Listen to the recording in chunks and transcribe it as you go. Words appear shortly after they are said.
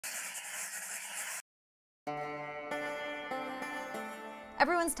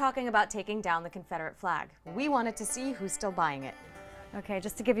Everyone's talking about taking down the Confederate flag. We wanted to see who's still buying it. Okay,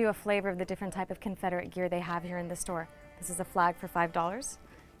 just to give you a flavor of the different type of Confederate gear they have here in the store. This is a flag for $5.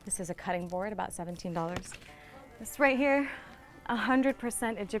 This is a cutting board, about $17. This right here,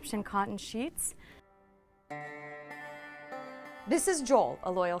 100% Egyptian cotton sheets. This is Joel,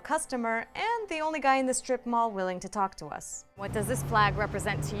 a loyal customer and the only guy in the strip mall willing to talk to us. What does this flag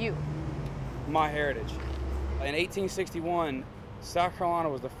represent to you? My heritage. In 1861, South Carolina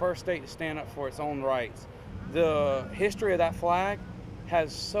was the first state to stand up for its own rights. The history of that flag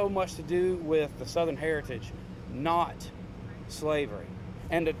has so much to do with the Southern heritage, not slavery.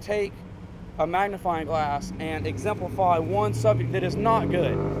 And to take a magnifying glass and exemplify one subject that is not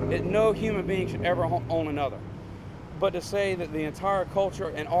good, that no human being should ever own another. But to say that the entire culture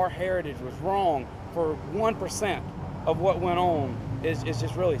and our heritage was wrong for 1% of what went on is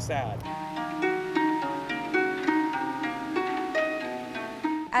just really sad.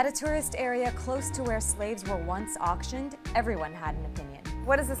 At a tourist area close to where slaves were once auctioned, everyone had an opinion.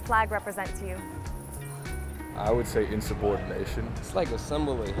 What does this flag represent to you? I would say insubordination. It's like a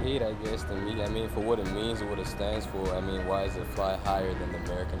symbol of hate, I guess, to me. I mean, for what it means and what it stands for. I mean, why does it fly higher than the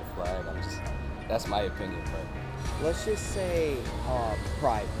American flag? That's my opinion, but. Let's just say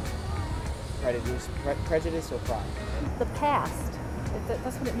pride. Prejudice or pride? The past.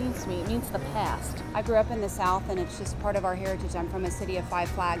 That's what it means to me. It means the past. I grew up in the South, and it's just part of our heritage. I'm from a city of 5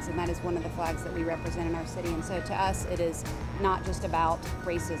 flags, and that is one of the flags that we represent in our city. And so to us, it is not just about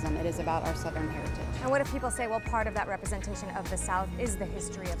racism, it is about our Southern heritage. And what if people say, well, part of that representation of the South is the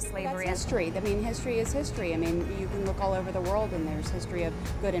history of slavery? That's history. I mean, history is history. I mean, you can look all over the world, and there's history of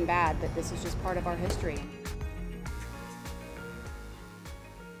good and bad, but this is just part of our history.